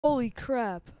Holy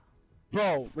crap.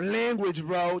 Bro, language,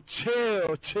 bro.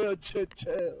 Chill.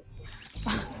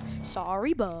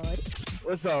 Sorry, bud.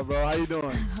 What's up, bro? How you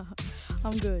doing?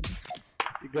 I'm good.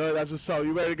 You good? That's what's up.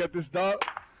 You ready to get this dog?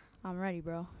 I'm ready,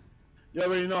 bro. You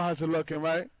already know how's it looking,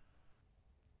 right?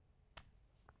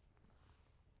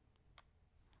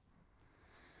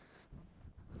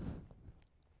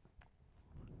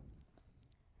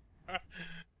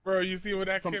 Bro, you see what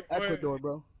that From kid Ecuador,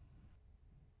 bro.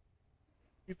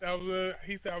 He said I was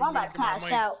I'm about to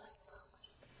pass out.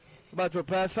 About to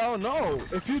pass out? No.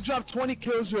 If you drop 20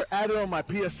 kills, you're added on my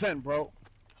PSN, bro.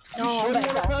 You No, sure I'm you about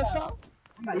want to to pass pass out. out?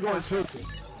 We're going tilted.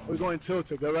 We're going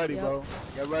tilted. Get ready, Yep. bro.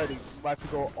 Get ready. We're about to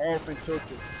go off and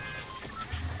tilted.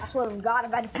 I swear to God,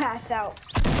 I'm about to pass out.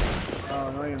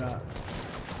 No, you're not.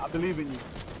 I believe in you.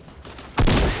 I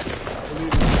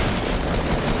believe in you.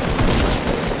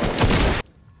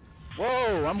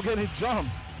 Whoa, I'm getting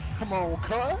jumped. Come on,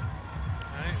 cut.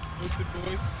 Alright, tilted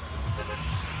boys.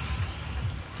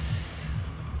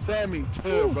 Sammy,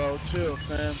 chill, bro. Chill,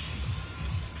 fam.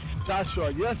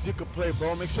 Joshua, yes, you can play,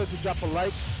 bro. Make sure to drop a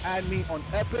like, add me on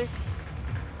Epic,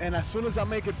 and as soon as I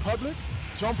make it public,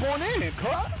 jump on in,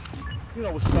 cut. You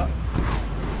know what's up.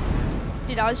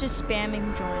 Dude, I was just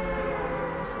spamming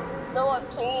join. No one,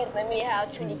 please let me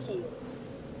have 20 kills.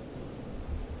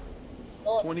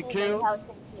 Lord, 20 please kills? let me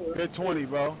have 20 kills. Get 20,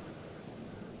 bro.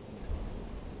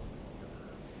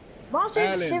 Mom's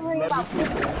just shivering about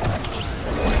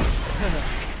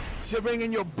Shivering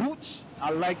in your boots?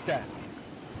 I like that.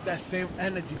 That same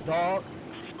energy, dog.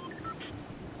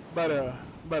 Better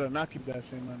not keep that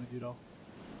same energy, though.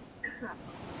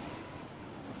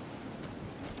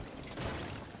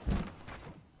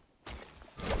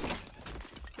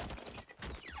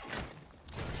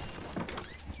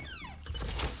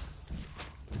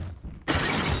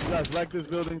 You guys like this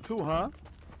building too, huh?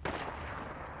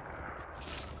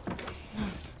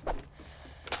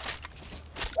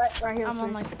 right here. I'm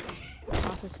on like the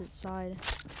opposite side.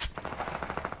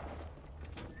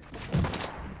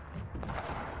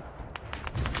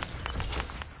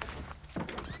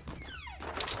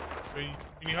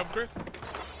 You need help, Chris?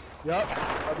 Yup,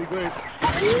 that'd be great.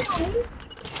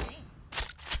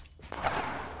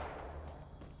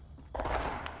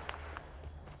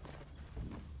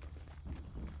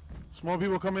 There's more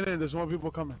people coming in. There's more people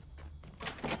coming.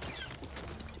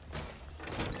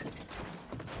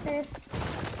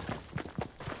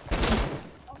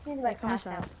 Like, Come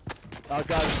inside. I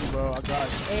got you, bro. I got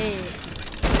you. Hey.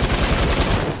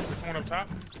 One up top.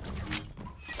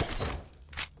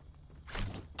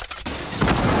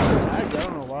 I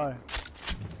don't know why.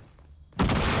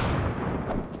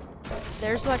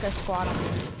 There's like a squad on me.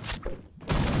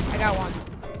 I got one.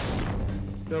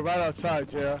 They're right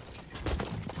outside, yeah.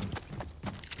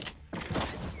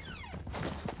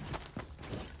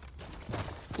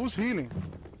 Who's healing?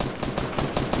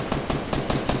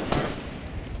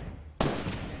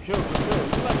 Kill. You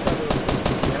like that little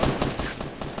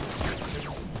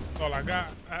That's all I got.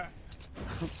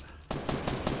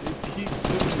 They keep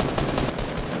doing it.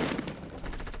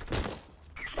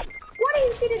 what are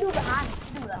you gonna do behind?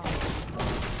 Do that.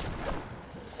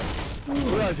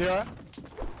 Who else, yeah?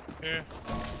 Yeah.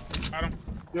 Got him.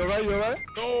 You alright? You alright?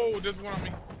 No, there's one on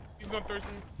me. He's gonna throw some.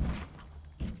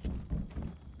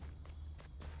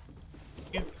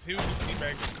 He was just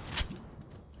teabagging.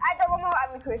 I throw one more.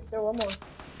 I'm Chris. Throw one more.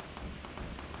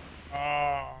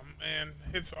 Oh man,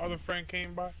 his other friend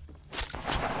came by.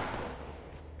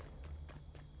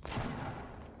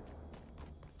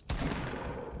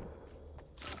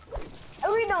 I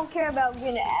really don't care about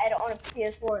getting an ad on a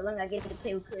PS4 as long as I get to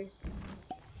play with Chris.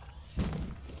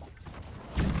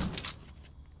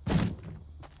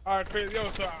 Alright, Chris, yo,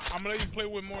 so I'm gonna let you play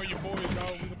with more of your boys,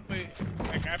 dog. We can play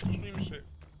like after stream and shit.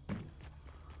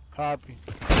 Copy.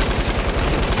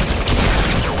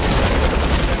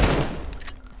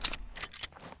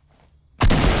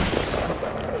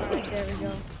 There we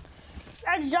go.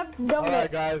 I jumped double.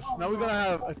 Alright, guys. Now we're gonna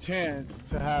have a chance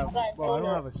to have. Well, I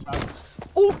don't have a shot.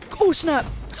 Oh snap.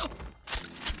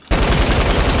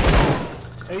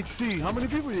 HC, how many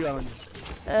people you got on you?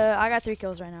 I got 3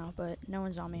 kills right now, but no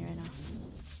one's on me right now.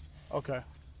 Okay.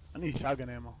 I need shotgun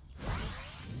ammo.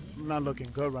 I'm not looking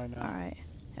good right now. Alright.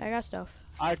 I got stuff.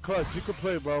 Alright, Clutch, you can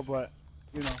play, bro, but,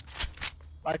 you know,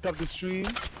 like up the stream.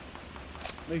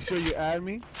 Make sure you add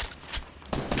me.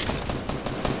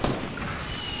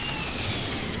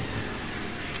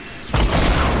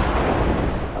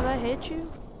 Oh, that hit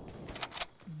you?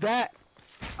 That,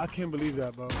 I can't believe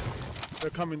that, bro.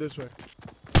 They're coming this way.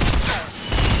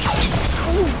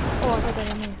 Oh, I got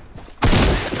that in me.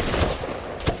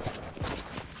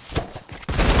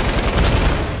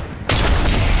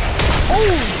 Oh!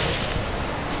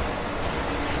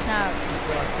 Snap.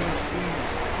 Bro, I can't see.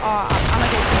 Oh, I'm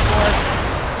gonna get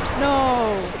C4. No!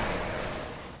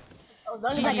 Oh, as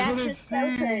long as I got Couldn't this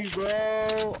okay. see,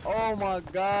 bro. Oh my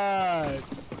god. As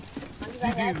long as I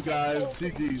got GG's, this guys.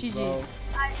 okay. GG's, GG. bro.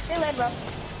 Alright, see you later, bro.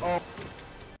 Oh.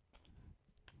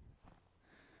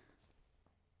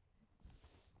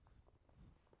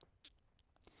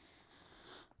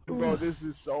 Bro, this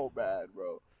is so bad,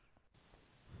 bro.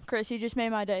 Chris, you just made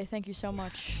my day. Thank you so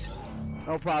much.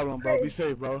 No problem, bro. Be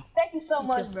safe, bro. Thank you so You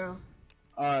much, too. bro.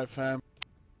 Alright, fam.